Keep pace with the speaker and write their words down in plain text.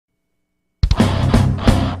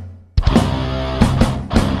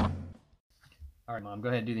All right, Mom, go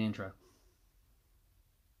ahead and do the intro.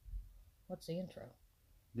 What's the intro?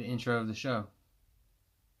 The intro of the show.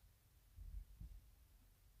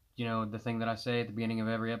 You know the thing that I say at the beginning of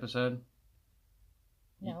every episode?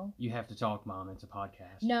 No. You have to talk, Mom. It's a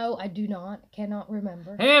podcast. No, I do not. Cannot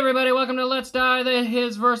remember. Hey, everybody. Welcome to Let's Die, the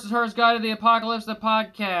His versus Hers Guide to the Apocalypse, the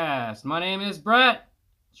podcast. My name is Bret.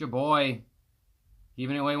 It's your boy.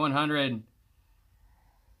 Keeping it way 100.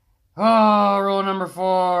 Oh, rule number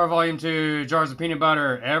 4, volume 2. Jars of peanut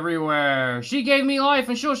butter everywhere. She gave me life,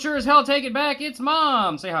 and she'll sure as hell take it back. It's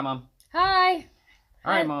Mom. Say hi, Mom. Hi.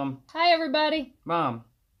 All right, Mom. Hi, everybody. Mom.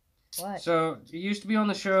 What? So, you used to be on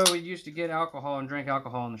the show. We used to get alcohol and drink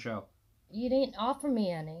alcohol on the show. You didn't offer me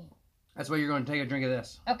any. That's why you're going to take a drink of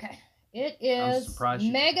this. Okay. It I'm is surprised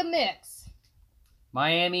you- Mega Mix.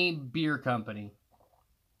 Miami Beer Company.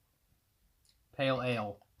 Pale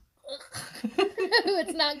ale.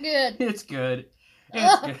 It's not good. It's good.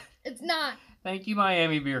 It's Ugh, good. It's not. Thank you,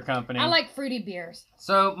 Miami Beer Company. I like fruity beers.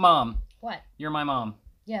 So, Mom. What? You're my mom.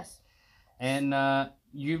 Yes. And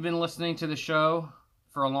you've been listening to the show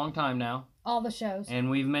for a long time now. All the shows. And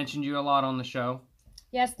we've mentioned you a lot on the show.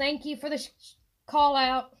 Yes, thank you for the call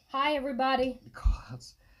out. Hi, everybody.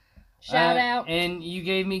 Callouts. Shout out. And you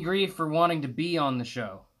gave me grief for wanting to be on the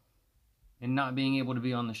show and not being able to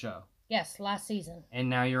be on the show. Yes, last season. And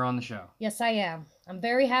now you're on the show. Yes, I am. I'm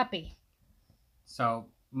very happy. So,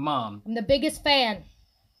 Mom. I'm the biggest fan.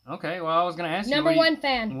 Okay, well, I was going to ask Number you. one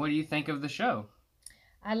fan. What do you think of the show?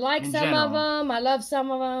 I like In some general. of them. I love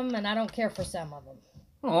some of them, and I don't care for some of them.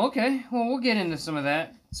 Oh, okay. Well, we'll get into some of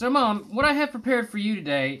that. So, Mom, what I have prepared for you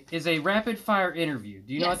today is a rapid-fire interview.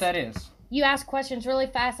 Do you know what that is? You ask questions really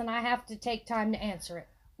fast, and I have to take time to answer it.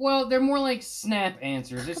 Well, they're more like snap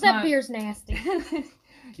answers. It's That not... beer's nasty.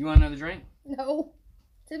 You want another drink? No,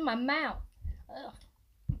 it's in my mouth.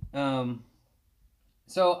 Ugh.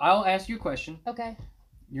 So I'll ask you a question. Okay,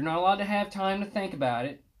 You're not allowed to have time to think about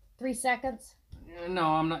it. 3 seconds. No,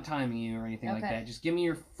 I'm not timing you or anything like Okay. that. Just give me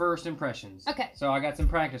your first impressions. Okay. So I got some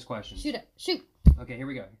practice questions. Shoot it. Shoot. Okay, here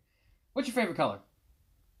we go. What's your favorite color?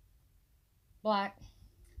 Black.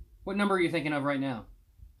 What number are you thinking of right now?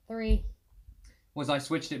 3. Was I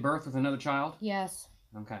switched at birth with another child? Yes.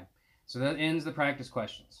 Okay. So that ends the practice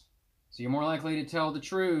questions. So you're more likely to tell the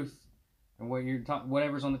truth and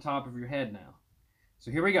whatever's on the top of your head now.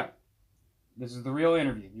 So here we go. This is the real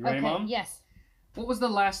interview. You ready, Okay. Mom? Yes. What was the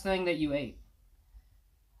last thing that you ate?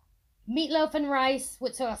 Meatloaf and rice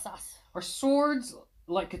with soy sauce. Are swords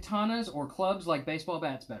like katanas or clubs like baseball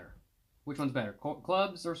bats better? Which one's better,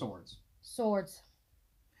 clubs or swords? Swords.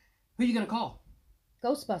 Who are you going to call?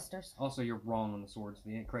 Ghostbusters. Also, you're wrong on the swords.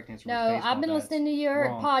 The correct answer No, was baseball I've been bats. listening to your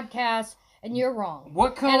Wrong. podcast, and you're wrong.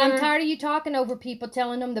 What color? And I'm tired of you talking over people,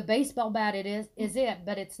 telling them the baseball bat is it,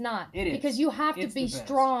 but it's not. It is. Because you have to It's be the best.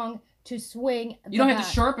 strong to swing. You don't have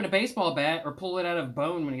to sharpen a baseball bat or pull it out of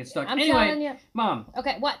bone when it gets stuck. I'm Anyway, telling you. Mom,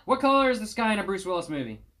 Okay, what? what color is the sky in a Bruce Willis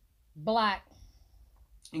movie? Black.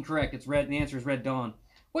 Incorrect. It's red. The answer is Red Dawn.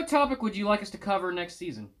 What topic would you like us to cover next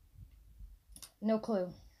season? No clue.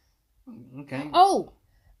 Okay. Oh,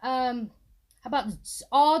 how about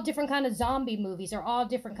all different kind of zombie movies or all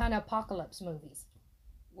different kind of apocalypse movies?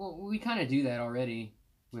 Well, we kind of do that already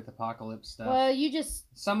with apocalypse stuff. Well, you just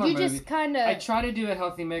kind I of. try to do a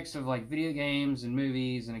healthy mix of like video games and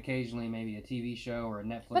movies and occasionally maybe a TV show or a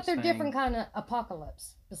Netflix But they're thing. different kind of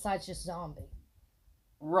apocalypse besides just zombie.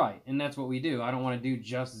 Right, and that's what we do. I don't want to do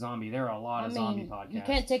just zombie. There are a lot of zombie podcasts. You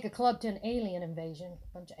can't take a club to an alien invasion.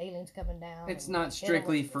 A bunch of aliens coming down. It's and not hit 'em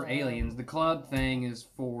strictly with for the- aliens. The club thing is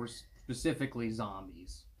for specifically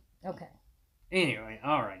zombies. Okay. Anyway,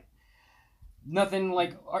 all right. Nothing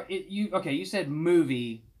like you said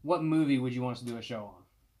movie. What movie would you want us to do a show on?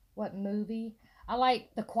 What movie? I like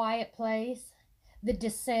The Quiet Place, The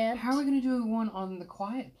Descent. How are we going to do one on The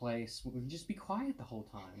Quiet Place? We'd just be quiet the whole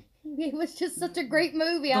time. It was just such a great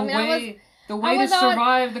movie. The way I to was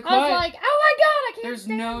survive The Quiet. I was like, oh my god, I can't There's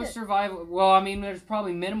stand no it. survival. Well, I mean, there's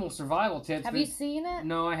probably minimal survival tips. Have but you seen it?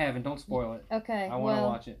 No, I haven't. Don't spoil it. Okay. I want to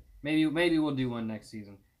watch it. Maybe we'll do one next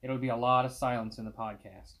season. It'll be a lot of silence in the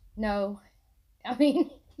podcast. No. I mean,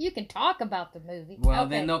 you can talk about the movie. Well, Okay.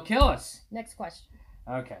 then they'll kill us. Next question.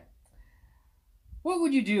 Okay. What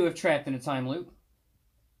would you do if trapped in a time loop?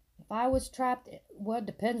 If I was trapped, well, it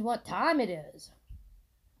depends what time it is.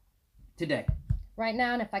 Today. Right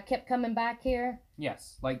now, and if I kept coming back here,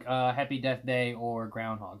 Yes, like Happy Death Day or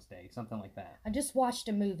Groundhog's Day, something like that. I just watched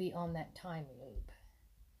a movie on that time loop.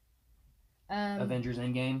 Avengers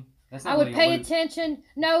Endgame. That's I not would really a pay loop. attention.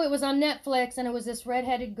 No, it was on Netflix, and it was this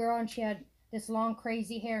redheaded girl, and she had this long,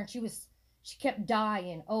 crazy hair, and she was she kept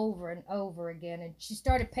dying over and over again, and she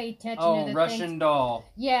started paying attention to the Russian things. doll.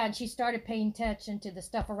 Yeah, and she started paying attention to the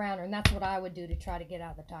stuff around her, and that's what I would do to try to get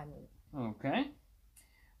out of the time loop. Okay.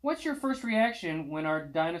 What's your first reaction when our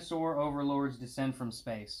dinosaur overlords descend from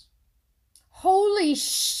space? Holy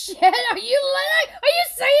shit! Are you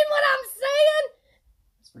saying what I'm saying?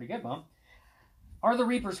 That's pretty good, Mom. Are the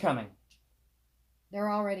Reapers coming?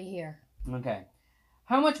 They're already here. Okay.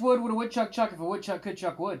 How much wood would a woodchuck chuck if a woodchuck could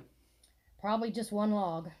chuck wood? Probably just one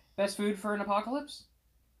log. Best food for an apocalypse?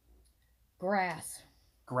 Grass.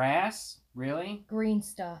 Grass? Really? Green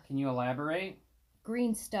stuff. Can you elaborate?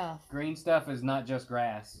 Green stuff. Green stuff is not just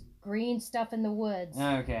grass. Green stuff in the woods.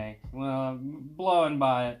 Okay. Well, I'm blowing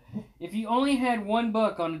by it. If you only had one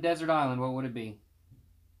book on a desert island, what would it be?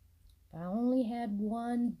 I only had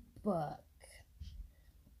one book.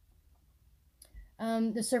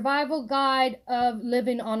 The Survival Guide of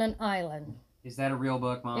Living on an Island. Is that a real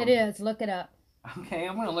book, Mom? It is. Look it up. Okay,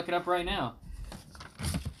 I'm going to look it up right now.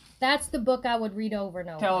 That's the book I would read over and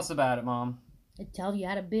over. Tell us about it, Mom. It tells you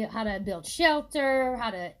how to build shelter,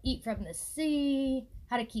 how to eat from the sea,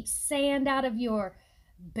 how to keep sand out of your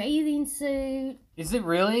bathing suit. Is it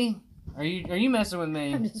really? Are you messing with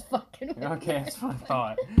me? I'm just fucking with Okay, you. that's what I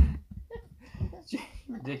thought.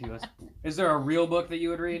 Ridiculous. Is there a real book that you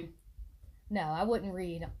would read? No, I wouldn't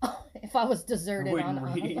read if I was deserted on an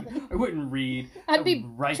island. I wouldn't read. I'd be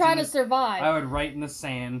trying to survive. I would write in the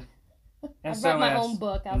sand. I'd write my own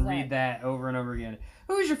book. And read that over and over again.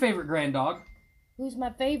 Who is your favorite grand dog? Who's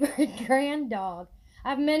my favorite grand dog? I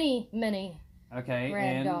have many. Okay,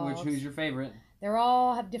 grand and dogs. who's your favorite? They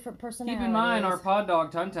all have different personalities. Keep in mind, our pod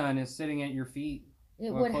dog Tun is sitting at your feet.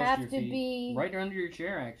 It well, would close have your to feet. be Right under your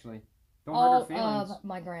chair, actually. Don't hurt all her feelings. of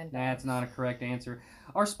my grand dogs. That's not a correct answer.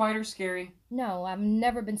 Are spiders scary? No, I've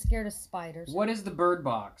never been scared of spiders. What is the bird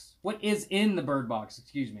box? What is in the bird box?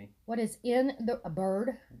 Excuse me. What is in a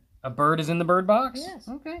bird? A bird is in the bird box? Yes.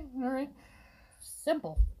 Okay, all right.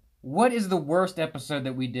 Simple. What is the worst episode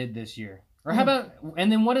that we did this year? Or how about,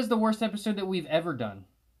 and then what is the worst episode that we've ever done?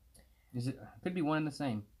 Could be one and the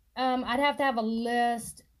same. I'd have to have a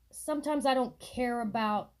list. Sometimes I don't care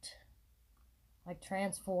about like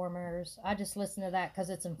Transformers. I just listen to that because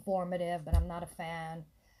it's informative, but I'm not a fan.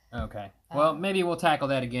 Okay. Well, maybe we'll tackle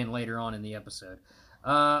that again later on in the episode.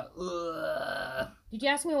 Did you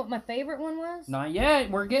ask me what my favorite one was? Not yet.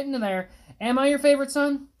 We're getting to there. Am I your favorite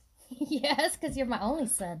son? Yes, because you're my only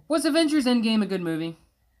son. Was Avengers Endgame a good movie?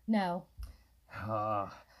 No.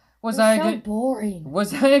 Was I so boring.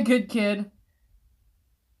 Was I a good kid?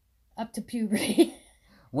 Up to puberty.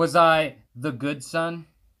 Was I the good son?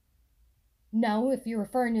 No, if you're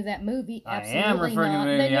referring to that movie, absolutely I am referring not.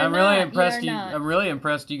 to the movie. I'm really impressed. I'm really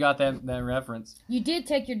impressed you got that reference. You did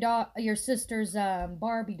take your sister's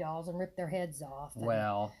Barbie dolls and rip their heads off.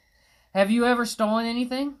 Well, have you ever stolen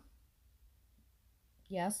anything?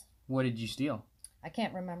 Yes. What did you steal? I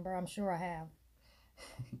can't remember. I'm sure I have.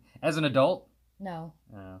 As an adult? No.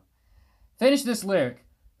 Oh. Finish this lyric.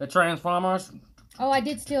 The Transformers. Oh, I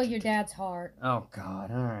did steal your dad's heart. Oh, God.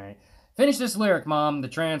 All right. Finish this lyric, Mom. The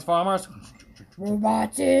Transformers.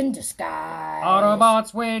 Robots in disguise.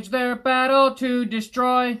 Autobots wage their battle to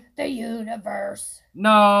destroy the universe.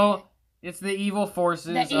 No, it's the evil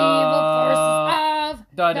forces. The evil forces of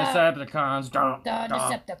the Decepticons. The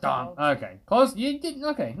Decepticons. Okay, close. You did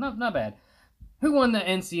okay. Not bad. Who won the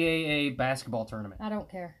NCAA basketball tournament? I don't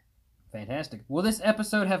care. Fantastic. Will this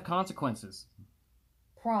episode have consequences?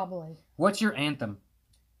 Probably. What's your anthem?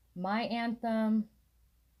 My anthem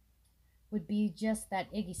would be just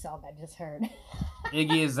that Iggy song I just heard.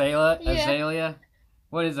 Iggy Azalea? Yeah. Azalea?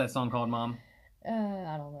 What is that song called, Mom? I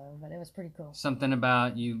don't know, but it was pretty cool. Something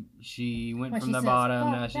about she went when from the says, bottom,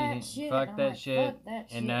 fuck now that she shit. fuck I'm that like, shit, fuck that and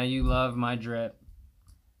shit. now you love my drip.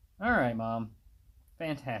 All right, Mom.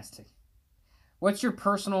 Fantastic. What's your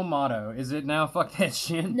personal motto? Is it now fuck that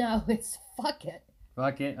shit? No, it's fuck it.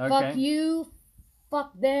 Fuck it, okay. Fuck you,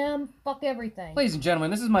 fuck them, fuck everything. Ladies and gentlemen,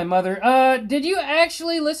 this is my mother. Did you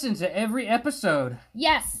actually listen to every episode?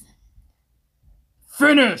 Yes.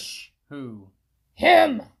 Finish! Who?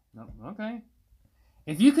 Him! Oh, okay.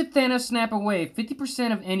 If you could Thanos snap away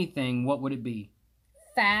 50% of anything, what would it be?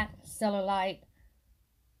 Fat, cellulite.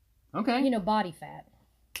 Okay. Body fat.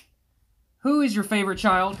 Who is your favorite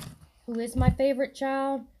child? Who is my favorite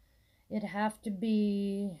child? It'd have to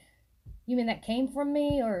be... You mean that came from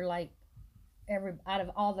me, or like out of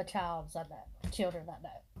all the children I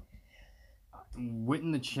know?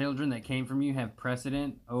 Wouldn't the children that came from you have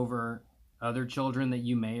precedent over other children that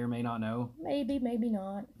you may or may not know? Maybe, maybe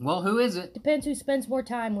not. Well, who is it? Depends who spends more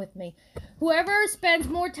time with me. Whoever spends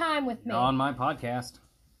more time with me. On my podcast.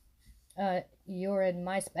 You're in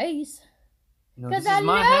my space. No, 'Cause this I is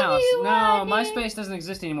my love house. you, No, honey. MySpace doesn't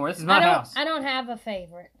exist anymore. This is my house. I don't have a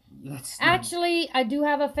favorite. That's not- Actually, I do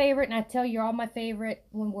have a favorite, and I tell you all my favorite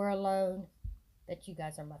when we're alone. That you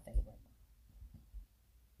guys are my favorite.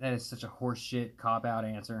 That is such a horseshit cop-out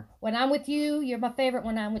answer. When I'm with you, you're my favorite.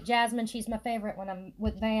 When I'm with Jasmine, she's my favorite. When I'm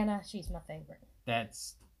with Vanna, she's my favorite.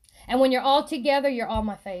 That's And when you're all together, you're all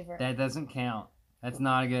my favorite. that doesn't count. That's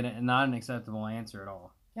not not an acceptable answer at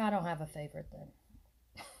all. I don't have a favorite then.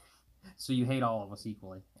 So you hate all of us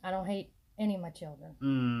equally. I don't hate any of my children.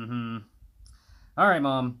 Mm-hmm. All right,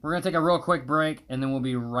 Mom. We're gonna take a real quick break, and then we'll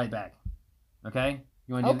be right back. Okay?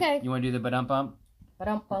 You want to do Okay. You want to do the ba-dum-bump?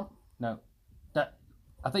 Ba-dum-bump. No.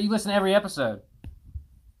 I thought you listened to every episode.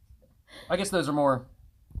 I guess those are more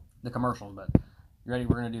the commercials, but you ready?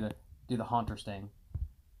 We're gonna do the haunter sting.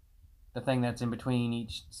 The thing that's in between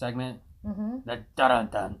each segment. Mm-hmm. The dun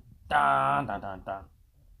dun dun dun dun dun.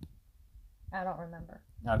 I don't remember.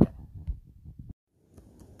 Okay.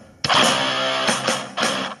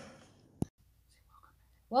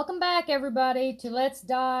 Welcome back, everybody, to Let's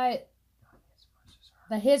Die.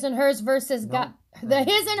 The his and hers versus Nope. the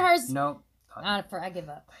his and hers. Nope. I give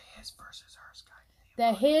up. His versus hers guide.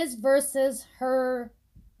 The his versus her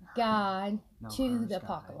guide No, to hers the guide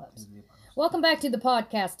apocalypse. to the apocalypse. Welcome back to the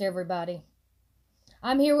podcast, everybody.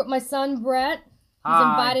 I'm here with my son, Bret. He's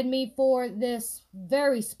Hi. invited me for this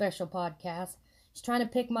very special podcast. He's trying to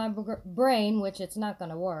pick my brain, which it's not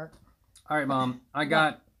going to work. All right, Mom. I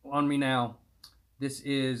got on me now. This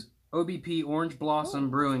is OBP Orange Blossom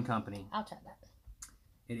Brewing Company. I'll try that.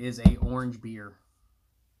 It is a orange beer.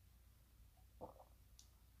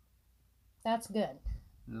 That's good.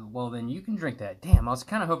 Well, then you can drink that. Damn, I was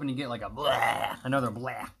kind of hoping to get like a another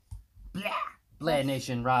blah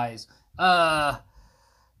nation rise.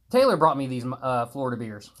 Taylor brought me these Florida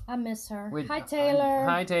beers. I miss her. With- Hi, Taylor.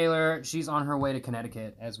 Hi, Taylor. She's on her way to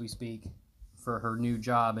Connecticut as we speak for her new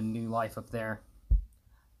job and new life up there.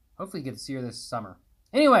 Hopefully, get to see her this summer.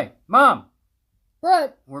 Anyway, Mom,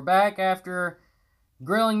 Bret, we're back after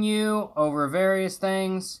grilling you over various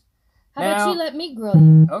things. how Now- about you let me grill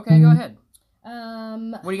you? Okay, go ahead.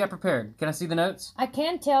 What do you got prepared? Can I see the notes? I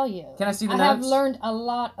can tell you. Can I see the I notes? have learned a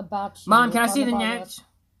lot about you. Mom, can I on see the podcast. notes?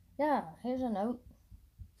 Yeah, here's a note.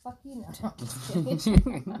 Fuck you, no. I'm just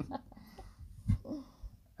kidding.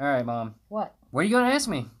 All right, Mom. What? What are you going to ask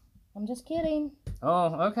me? I'm just kidding.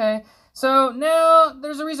 Oh, okay. So now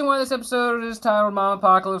there's a reason why this episode is titled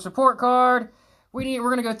Momapocalypse Report Card. We're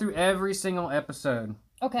going to go through every single episode.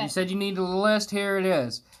 Okay. You said you needed a list. Here it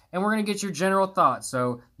is. And we're going to get your general thoughts.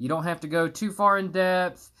 So you don't have to go too far in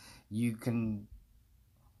depth. You can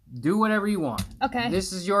do whatever you want. Okay.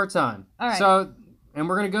 This is your time. All right. So, and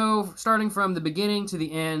we're going to go starting from the beginning to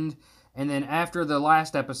the end. And then after the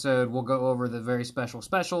last episode, we'll go over the very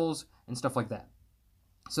specials and stuff like that.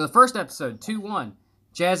 So the first episode, 2-1,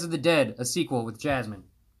 Jazz of the Dead, a sequel with Jasmine.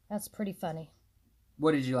 That's pretty funny.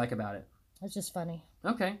 What did you like about it? That's just funny.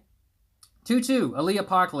 Okay. 2-2,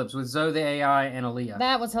 Apocalypse with Zoe the AI and Aaliyah.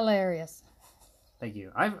 That was hilarious. Thank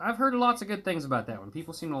you. I've heard lots of good things about that one.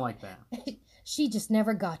 People seem to like that. She just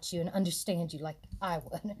never got you and understand you like I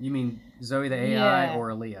would. You mean Zoe the AI Yeah. or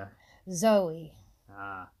Aaliyah? Zoe.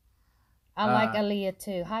 Ah. I like Aaliyah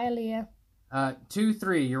too. Hi, Aaliyah.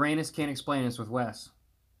 2-3, Uranus Can't Explain Us with Wes.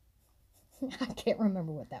 I can't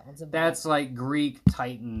remember what that one's about. That's like Greek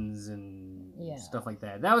titans and Yeah. stuff like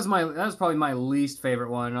that. That was probably my least favorite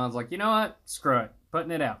one, and I was like, you know what? Screw it. Putting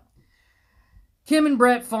it out. Kim and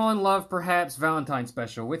Bret Fall in Love Perhaps Valentine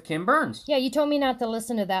Special with Kim Burns. Yeah, you told me not to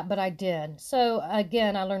listen to that, but I did. So,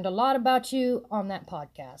 again, I learned a lot about you on that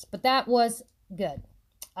podcast. But that was good.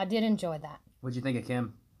 I did enjoy that. What'd you think of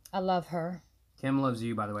Kim? I love her. Kim loves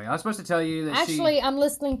you, by the way. I was supposed to tell you that Actually, I'm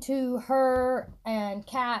listening to her and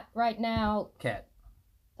Kat right now. Cat.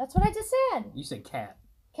 That's what I just said. You said cat.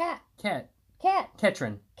 Kat. Cat. Kat.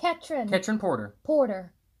 Ketrin. Ketrin. Ketrin Porter.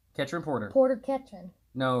 Porter. Ketrin Porter. Porter Ketrin.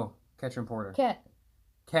 No, Ketrin Porter. Ket.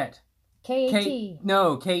 Ket. K-A-T.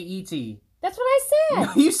 No, K-E-T. That's what I No,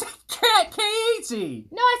 said. you said cat, K-E-T.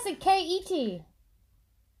 No, I said K-E-T.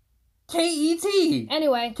 K-E-T.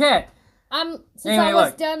 Anyway, Cat. since Anyway, I was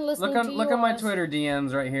look. done listening to Look on my yours- Twitter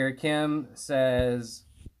DMs right here. Kim says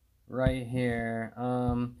right here,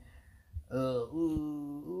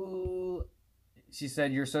 she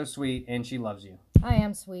said you're so sweet and she loves you. I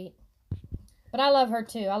am sweet. But I love her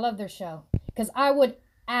too. I love their show. Because I would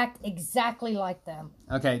act exactly like them.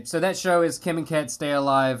 Okay, so that show is Kim and Kat Stay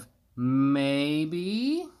Alive,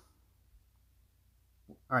 maybe?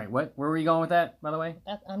 All right, where were you going with that, by the way?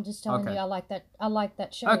 I'm just telling Okay. you, I like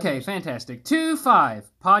that show. Okay, fantastic. 2-5,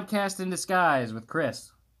 Podcast in Disguise with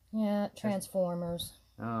Chris. Yeah, Transformers.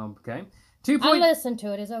 Okay. I listened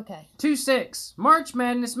to it. It's okay. 2.6 March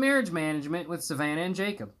Madness Marriage Management with Savannah and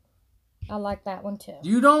Jacob. I like that one too.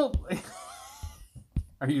 You don't.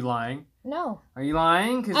 Are you lying? No. Are you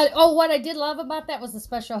lying? What I did love about that was the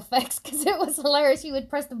special effects because it was hilarious. You would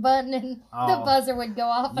press the button and the buzzer would go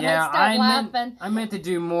off and I'd start laughing. I meant to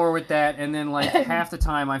do more with that, and then like half the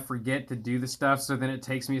time I forget to do the stuff, so then it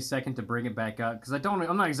takes me a second to bring it back up because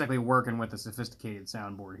I'm not exactly working with a sophisticated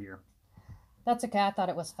soundboard here. That's okay. I thought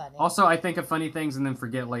it was funny. Also, I think of funny things and then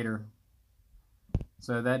forget later,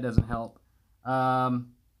 so that doesn't help.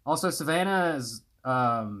 Also, Savannah's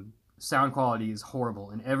sound quality is horrible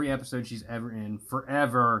in every episode she's ever in,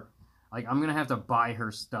 forever. Like, I'm gonna have to buy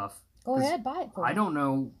her stuff. Go ahead, buy it for me. I don't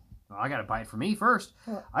know. Well, I gotta buy it for me first.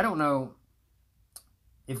 Sure. I don't know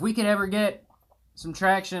if we could ever get some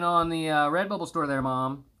traction on the Redbubble store there,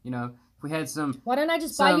 Mom. You know, if we had some. Why don't I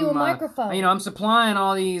just buy you a microphone? You know, I'm supplying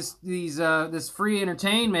all these this free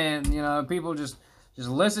entertainment. You know, people just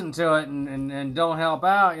listen to it and don't help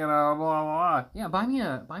out, you know, blah, blah, blah. Yeah, buy me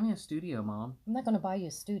a studio, Mom. I'm not going to buy you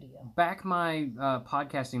a studio. Back my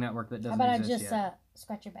podcasting network that doesn't exist yet. How about I just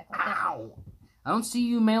scratch your back like that? Ow! I don't see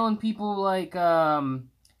you mailing people like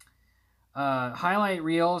highlight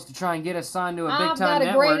reels to try and get us signed to a big-time network. I've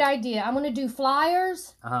got a great idea. I'm going to do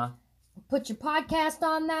flyers. Uh-huh. Put your podcast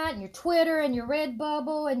on that, and your Twitter, and your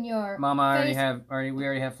Redbubble, and your Mama, we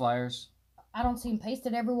already have flyers. I don't see them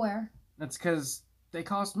pasted everywhere. That's because they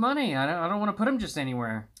cost money. I don't want to put them just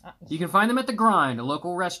anywhere. You can find them at The Grind, a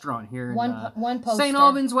local restaurant here in one poster. St.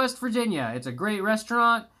 Albans, West Virginia. It's a great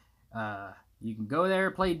restaurant. You can go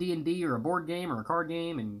there, play D&D or a board game or a card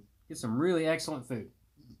game, and get some really excellent food.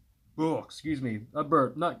 Oh, excuse me. A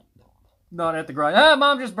burp. Not at The Grind. Ah,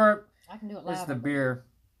 Mom just burped. I can do it louder. It's the beer.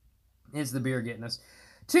 It's the beer getting us.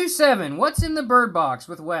 2-7. What's in the bird box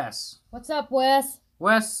with Wes? What's up, Wes?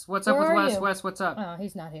 Wes, what's up with Wes? You? Wes, what's up? Oh,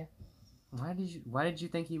 he's not here. Why did you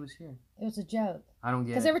think he was here? It was a joke. I don't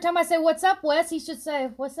get it. Because every time I say, what's up, Wes, he should say,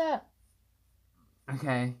 what's up?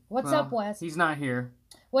 Okay. What's up, Wes? He's not here.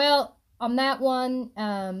 Well, on that one,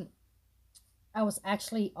 I was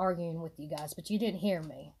actually arguing with you guys, but you didn't hear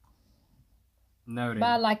me. Noted. But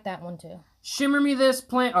I like that one, too. Shimmer Me This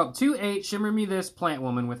Plant... Oh, 2-8, Shimmer Me This Plant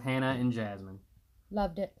Woman with Hannah and Jasmine.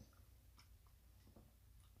 Loved it.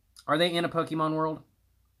 Are they in a Pokemon world?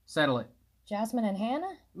 Settle it. Jasmine and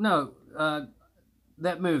Hannah? No,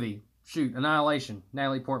 that movie. Shoot, Annihilation.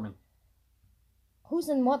 Natalie Portman. Who's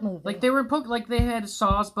in what movie? Like they were like they had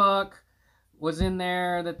Sawsbuck was in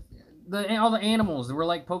there. All the animals that were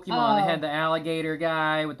like Pokemon. They had the alligator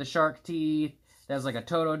guy with the shark teeth. That was like a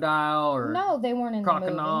Totodile or no, they weren't in the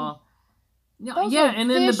movie. Yeah, and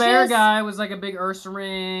then the bear guy was like a big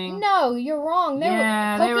Ursaring. No, you're wrong. They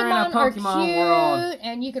were in a Pokemon world,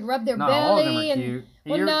 and you could rub their Not belly. All of them are cute.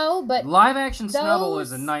 Well, no, but live action Snubbull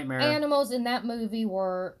was a nightmare. Animals in that movie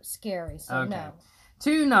were scary, so no.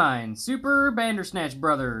 2-9, Super Bandersnatch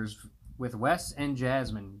Brothers with Wes and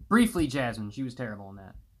Jasmine. Briefly, Jasmine. She was terrible in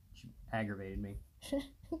that. She aggravated me.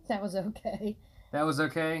 That was okay. That was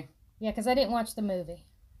okay? Yeah, because I didn't watch the movie.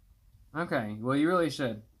 Okay, well, you really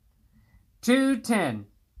should. 2-10,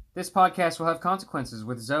 this podcast will have consequences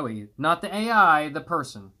with Zoe. Not the AI, the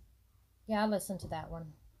person. Yeah, I listened to that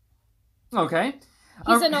one. Okay.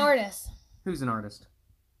 He's an artist. Who's an artist?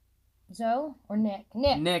 Zoe or Nick?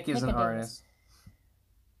 Nick is an artist.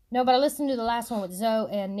 No, but I listened to the last one with Zoe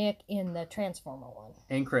and Nick in the Transformer one.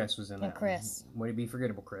 And Chris was in that. And Chris. Way to be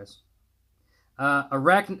forgettable, Chris.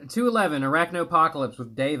 2-11, Arachnopocalypse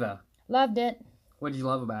with Deva. Loved it. What did you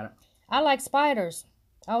love about it? I like spiders.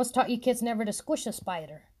 I always taught you kids never to squish a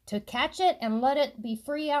spider. To catch it and let it be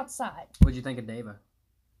free outside. What did you think of Deva?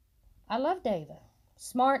 I love Deva.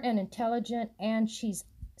 Smart and intelligent, and she's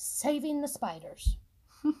saving the spiders.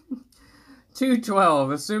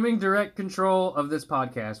 2-12, assuming direct control of this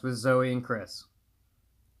podcast with Zoe and Chris.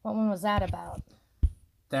 What one was that about?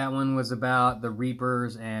 That one was about the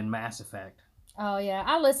Reapers and Mass Effect. Oh, yeah.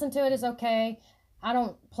 I listened to it. It's okay. I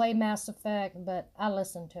don't play Mass Effect, but I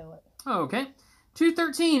listened to it. Oh, okay.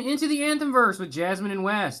 2-13, Into the Anthemverse with Jasmine and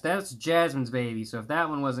Wes. That's Jasmine's baby, so if that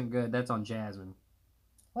one wasn't good, that's on Jasmine.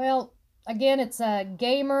 Well, again, it's a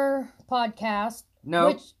gamer podcast. No.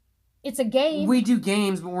 Which, it's a game. We do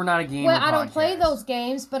games, but we're not a gamer podcast. Well, I don't play those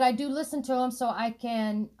games, but I do listen to them so I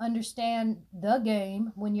can understand the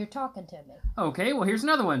game when you're talking to me. Okay, well, here's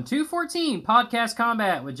another one. 2-14, Podcast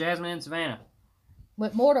Combat with Jasmine and Savannah.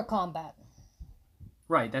 With Mortal Kombat.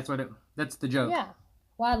 Right, that's the joke. Yeah.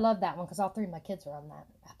 Well, I love that one because all three of my kids were on that.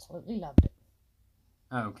 Absolutely loved it.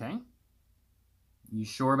 Okay. You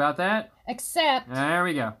sure about that? Except... There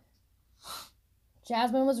we go.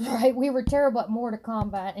 Jasmine was right. We were terrible at Mortal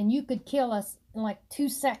Kombat, and you could kill us in like 2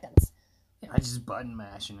 seconds. I just button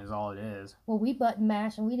mashing is all it is. Well, we button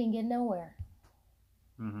mashed and we didn't get nowhere.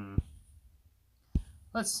 Mm-hmm.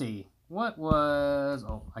 Let's see. What was...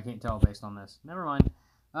 Oh, I can't tell based on this. Never mind.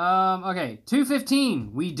 Okay.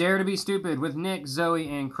 2:15. We Dare to Be Stupid with Nick, Zoe,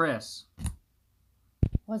 and Chris.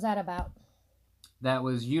 What's that about? That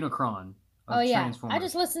was Unicron of Oh, yeah. Transformers. I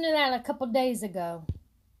just listened to that a couple days ago.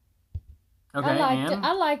 Okay,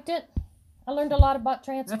 I liked it. I learned a lot about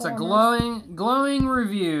Transformers. That's a glowing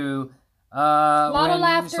review. A lot of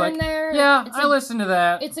laughter in there. Yeah, I listened to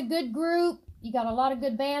that. It's a good group. You got a lot of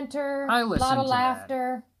good banter. I listened to that. A lot of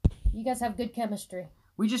laughter. You guys have good chemistry.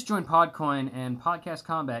 We just joined Podcoin, and Podcast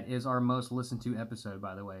Combat is our most listened to episode,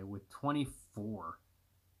 by the way, with 24.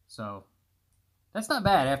 So, that's not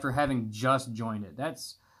bad after having just joined it.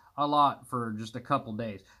 That's a lot for just a couple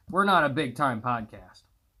days. We're not a big-time podcast,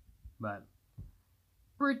 but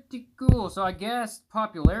pretty cool. So, I guess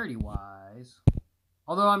popularity-wise,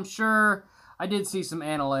 although I'm sure I did see some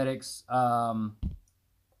analytics.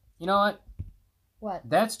 You know what? What?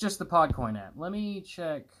 That's just the Podcoin app. Let me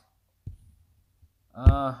check.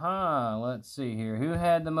 Let's see here. Who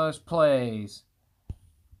had the most plays?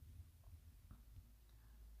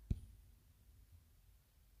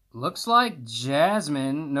 Looks like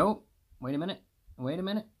Jasmine. Nope. Wait a minute.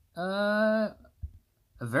 A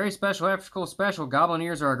very special after-school special. Goblin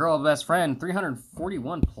Ears Are a Girl Best Friend.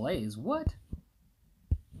 341 plays. What?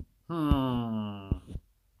 That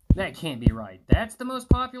can't be right. That's the most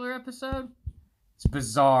popular episode? It's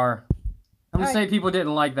bizarre. I'm going to say people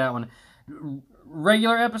didn't like that one.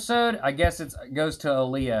 Regular episode, I guess it goes to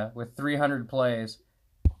Aaliyah with 300 plays.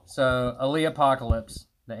 So, Momapocalypse,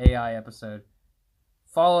 the AI episode.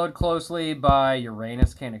 Followed closely by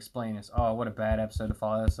Uranus Can't Explain Us. Oh, what a bad episode to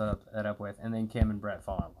follow that up with. And then Kim and Bret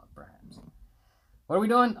fall in love, perhaps. What are we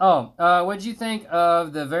doing? Oh, what did you think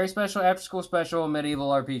of the very special after-school special medieval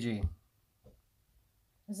RPG?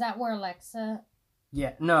 Is that where Alexa...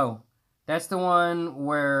 Yeah, no. That's the one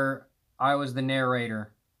where I was the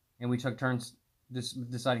narrator, and we took turns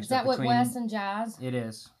deciding stuff between... Is that what Wes and Jazz? It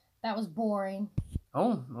is. That was boring.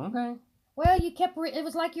 Oh, okay. Well, you kept... it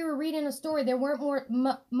was like you were reading a story. There weren't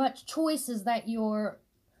much choices that your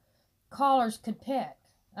callers could pick.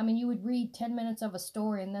 I mean, you would read 10 minutes of a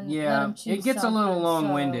story and then let them choose it gets something, a little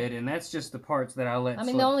long-winded, and that's just the parts that I let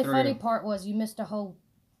slip the only through. funny part was you missed a whole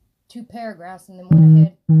 2 paragraphs and then went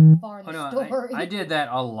ahead far in the story. I did that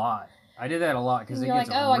a lot. Because it gets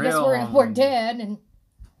like, I guess we're dead. And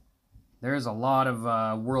there's a lot of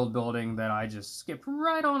world building that I just skipped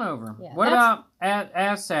right on over. Yeah, what about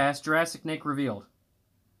Sass Jurassic Nick Revealed?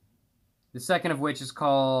 The second of which is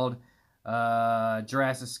called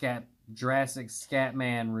Jurassic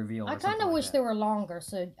Scatman Revealed. I kind of wish they were longer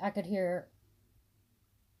so I could hear.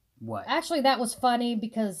 What? Actually, that was funny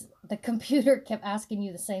because the computer kept asking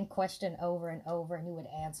you the same question over and over, and you would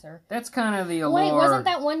answer. That's kind of the allure. Wait, wasn't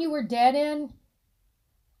that one you were dead in?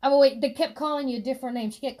 Oh, wait, they kept calling you a different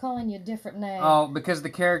name. She kept calling you a different name. Oh, because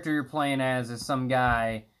the character you're playing as is some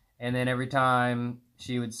guy, and then every time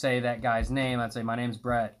she would say that guy's name, I'd say, my name's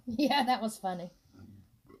Bret. Yeah, that was funny.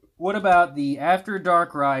 What about the After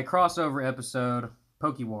Darkrai crossover episode,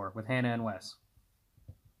 Pokewar, with Hannah and Wes?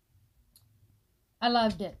 I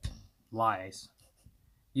loved it. Lies.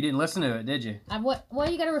 You didn't listen to it, did you? Well,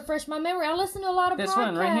 you got to refresh my memory. I listen to a lot of podcasts. This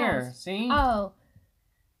one right here. See? Oh.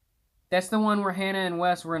 That's the one where Hannah and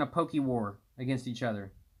Wes were in a Pokewar against each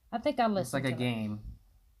other. I think I listened to it. It's like a game.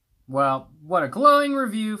 Well, what a glowing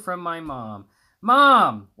review from my mom.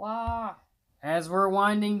 Mom! Wow. As we're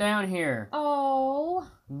winding down here. Oh.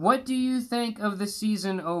 What do you think of the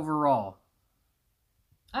season overall?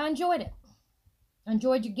 I enjoyed it.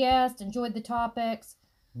 Enjoyed your guests, enjoyed the topics.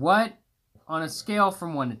 What, on a scale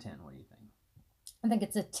from 1 to 10, what do you think? I think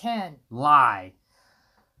it's a 10. Lie.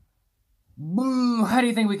 Boo. How do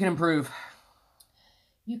you think we can improve?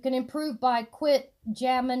 You can improve by quit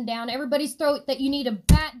jamming down everybody's throat that you need a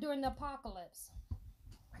bat during the apocalypse.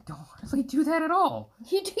 I don't really do that at all.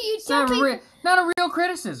 You do. You It's tell people. not a real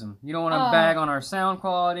criticism. You don't want to bag on our sound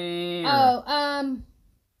quality.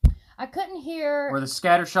 I couldn't hear... Or the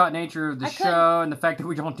scattershot nature of the show and the fact that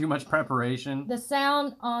we don't do much preparation. The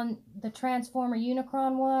sound on the Transformer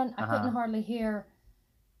Unicron one, I couldn't hardly hear...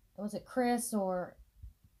 Was it Chris or...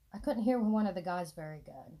 I couldn't hear one of the guys very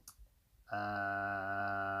good.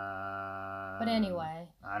 But anyway.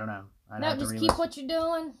 I don't know. Just keep what you're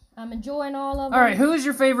doing. I'm enjoying all of them. All right, who is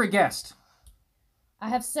your favorite guest? I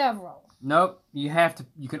have several. Nope, you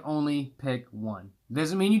can only pick one.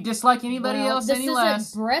 Doesn't mean you dislike anybody else any less. This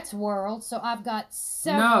isn't Bret's world, so I've got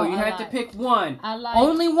several. No, you have to pick one. I like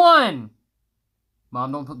only one.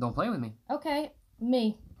 Mom, don't play with me. Okay,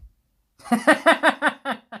 me.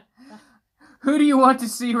 Who do you want to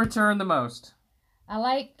see return the most? I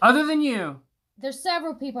like. Other than you. There's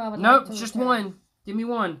several people I would Nope, like to just return. one. Give me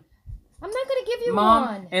one. I'm not going to give you Mom,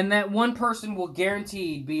 one. and that one person will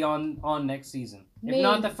guaranteed be on next season. Me. If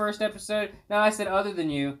not the first episode. No, I said other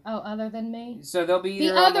than you. Oh, other than me? So they'll be The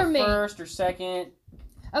either on other the me. first or second.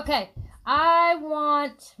 Okay. I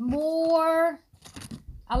want more.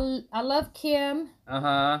 I love Kim.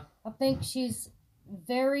 Uh-huh. I think she's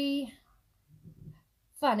very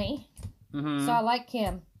funny. Mm-hmm. So I like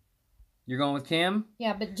Kim. You're going with Kim?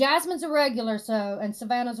 Yeah, but Jasmine's a regular, and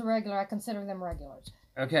Savannah's a regular. I consider them regulars.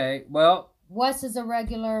 Okay, well... Wes is a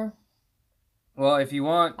regular. Well, if you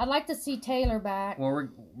want... I'd like to see Taylor back. Well,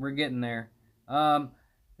 we're getting there. So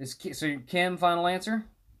Kim, final answer?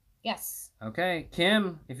 Yes. Okay,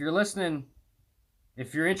 Kim, if you're listening,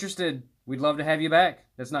 if you're interested, we'd love to have you back.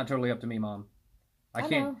 That's not totally up to me, Mom. I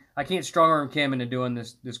can't strong arm Kim into doing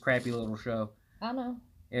this crappy little show. I know.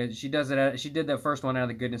 She does it. She did the first one out of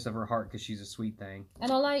the goodness of her heart because she's a sweet thing.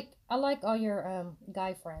 And I like all your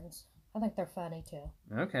guy friends. I think they're funny too.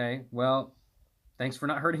 Okay, well, thanks for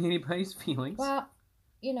not hurting anybody's feelings. Well,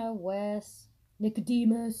 Wes,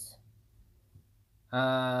 Nicodemus,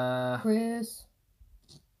 Chris.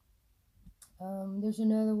 There's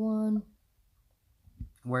another one.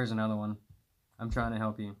 Where's another one? I'm trying to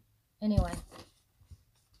help you. Anyway,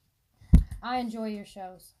 I enjoy your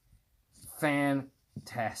shows.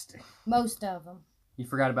 Fantastic. Most of them. You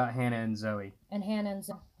forgot about Hannah and Zoe. And Hannah and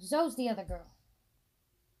Zoe. Zoe's the other girl.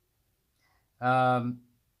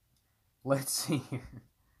 Let's see here.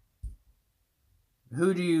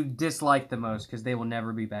 Who do you dislike the most? Because they will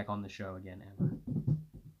never be back on the show again, ever.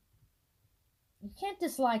 You can't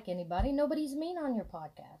dislike anybody. Nobody's mean on your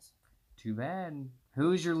podcast. Too bad.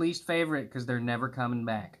 Who's your least favorite? Because they're never coming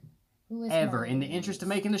back. Who is ever. In the interest of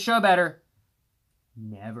making the show better,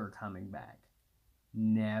 never coming back.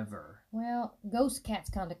 Never. Well, Ghost Cat's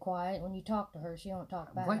kind of quiet. When you talk to her, she don't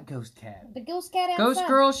talk back. What Ghost Cat? The Ghost Cat outside. Ghost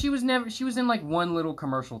Girl, she was in like one little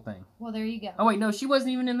commercial thing. Well, there you go. Oh wait, no, she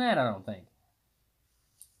wasn't even in that, I don't think.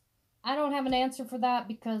 I don't have an answer for that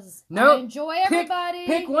because nope. I enjoy everybody.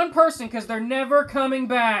 Pick one person because they're never coming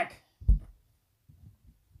back.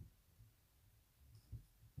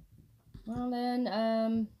 Well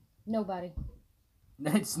then, nobody.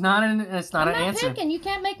 It's not an answer. I'm not picking. You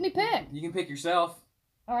can't make me pick. You can pick yourself.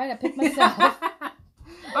 All right, I picked myself. All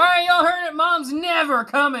right, y'all heard it. Mom's never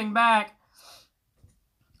coming back.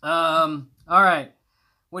 All right.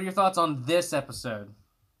 What are your thoughts on this episode?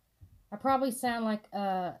 I probably sound like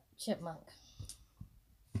a chipmunk.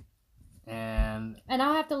 And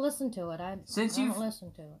I'll have to listen to it. I don't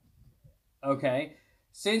listen to it. Okay.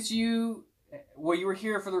 Since you were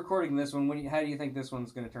here for the recording of this one, how do you think this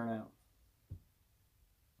one's going to turn out?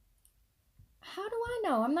 How do I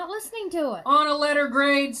know? I'm not listening to it. On a letter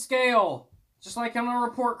grade scale, just like on a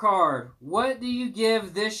report card, what do you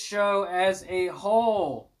give this show as a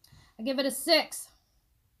whole? I give it a 6.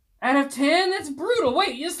 Out of 10? That's brutal.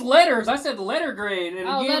 Wait, it's letters. I said letter grade, and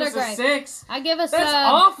you gave us a 6. I give us That's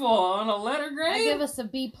awful on a letter grade. I give us a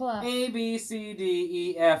B+. A, B, C,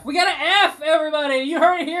 D, E, F. We got an F, everybody. You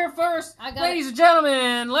heard it here first. Ladies and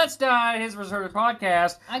gentlemen, Let's Die, his reserved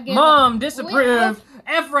podcast. Mom disapproved.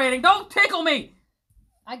 F rating. Don't tickle me.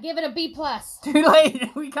 I give it a B+. Too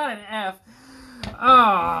late. We got an F.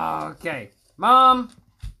 Oh, okay. Mom.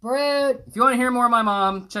 Bret. If you want to hear more of my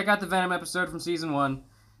mom, check out the Venom episode from season 1.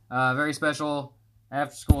 Very special.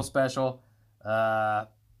 After school special.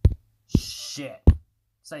 Shit.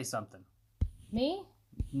 Say something. Me?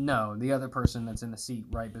 No, the other person that's in the seat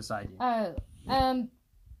right beside you. Oh,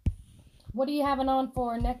 what are you having on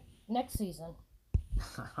for next season?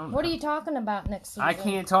 I don't know. What are you talking about next season? I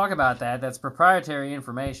can't talk about that. That's proprietary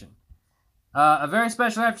information. A very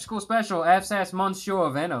special after school special, Absas Monsieur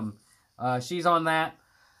Venom. She's on that.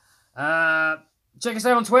 Check us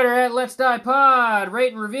out on Twitter at LetsDiePod.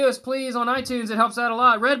 Rate and review us, please, on iTunes. It helps out a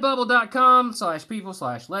lot.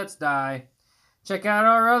 Redbubble.com/people/LetsDie. Check out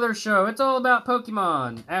our other show. It's all about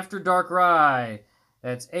Pokemon. After Darkrai.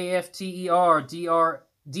 That's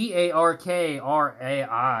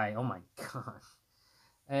AFTERDARKRAI. Oh my god.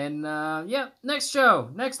 And, yeah, next show.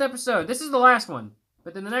 Next episode. This is the last one.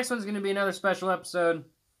 But then the next one's going to be another special episode.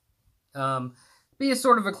 Be a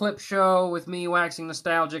sort of a clip show with me waxing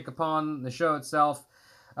nostalgic upon the show itself.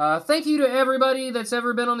 Thank you to everybody that's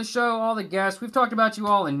ever been on the show, all the guests. We've talked about you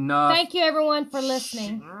all enough. Thank you, everyone, for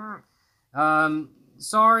listening.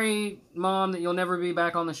 Sorry, Mom, that you'll never be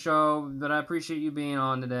back on the show, but I appreciate you being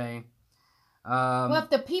on today. Well,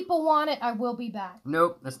 if the people want it, I will be back.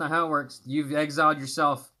 Nope, that's not how it works. You've exiled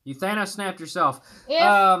yourself. You Thanos snapped yourself. If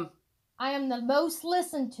I am the most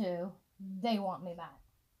listened to, they want me back.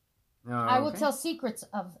 Oh, I will okay. tell secrets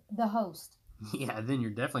of the host. Yeah, then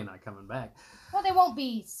you're definitely not coming back. Well, they won't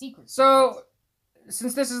be secrets. So,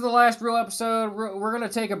 since this is the last real episode, we're going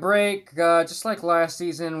to take a break. Just like last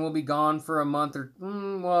season, we'll be gone for a month or,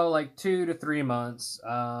 like 2 to 3 months.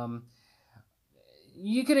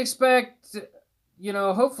 You can expect,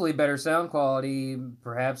 hopefully better sound quality,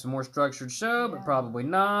 perhaps a more structured show, but probably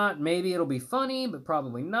not. Maybe it'll be funny, but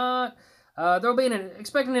probably not. There'll be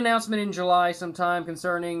expect an announcement in July sometime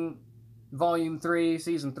concerning Volume 3,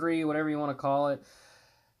 Season 3, whatever you want to call it.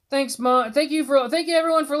 Thanks, Mom. Thank you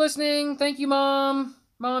everyone for listening. Thank you, Mom.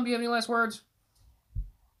 Mom, do you have any last words?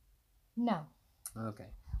 No. Okay.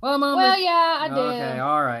 Well, Mom. Well, yeah, I do. Okay,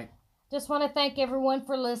 all right. Just want to thank everyone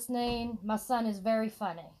for listening. My son is very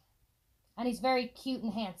funny. And he's very cute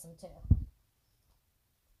and handsome, too.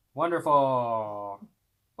 Wonderful.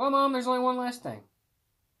 Well, Mom, there's only one last thing.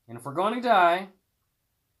 And if we're going to die...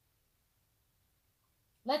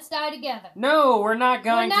 Let's die together. No, we're not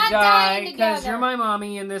going to die because you're my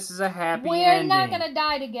mommy and this is a happy ending. We're not going to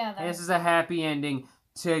die together. And this is a happy ending.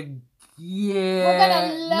 We're going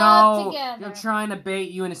to love together. You're trying to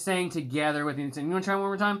bait you into saying together with me. You want to try one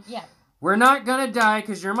more time? Yeah. We're not going to die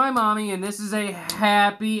because you're my mommy and this is a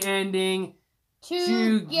happy ending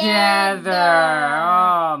together.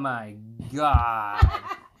 Oh, my God.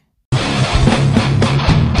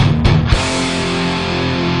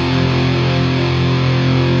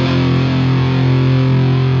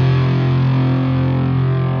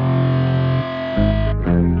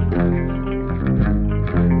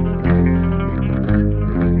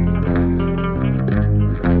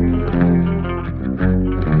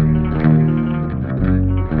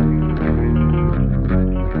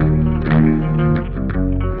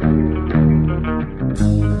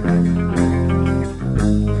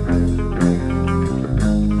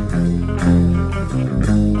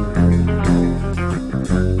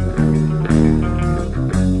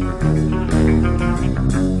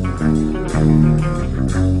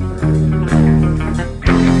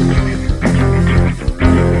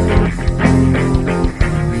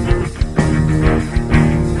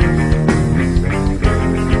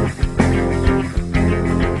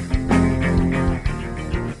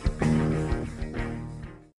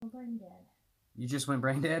 You just went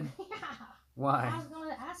brain dead? Yeah. Why? I was going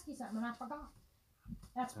to ask you something and I forgot.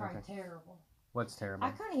 That's probably terrible. What's terrible? I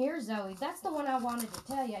couldn't hear Zoe. That's the one I wanted to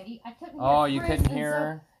tell you. I couldn't hear Oh, you Chris couldn't and hear Zoe.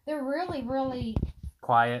 her? They're really, really...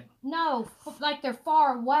 Quiet? No, like they're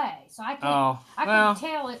far away. So I can't... I couldn't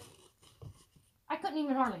tell it. I couldn't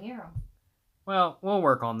even hardly hear them. Well, we'll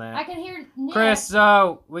work on that. I can hear Nick. Chris,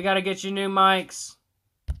 Zoe, we got to get you new mics.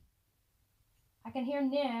 I can hear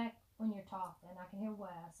Nick when you're talking. I can hear Wes.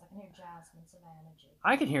 I can hear Jasmine, Savannah, G.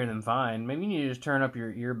 I can hear them fine. Maybe you need to just turn up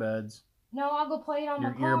your earbuds. No, I'll go play it on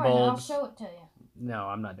Your my car and I'll show it to you. No,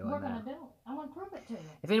 I'm not doing We're that. going to do it. I'm going to prove it to you.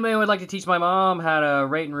 If anybody would like to teach my mom how to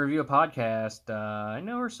rate and review a podcast, I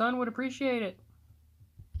know her son would appreciate it.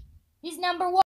 He's number 1.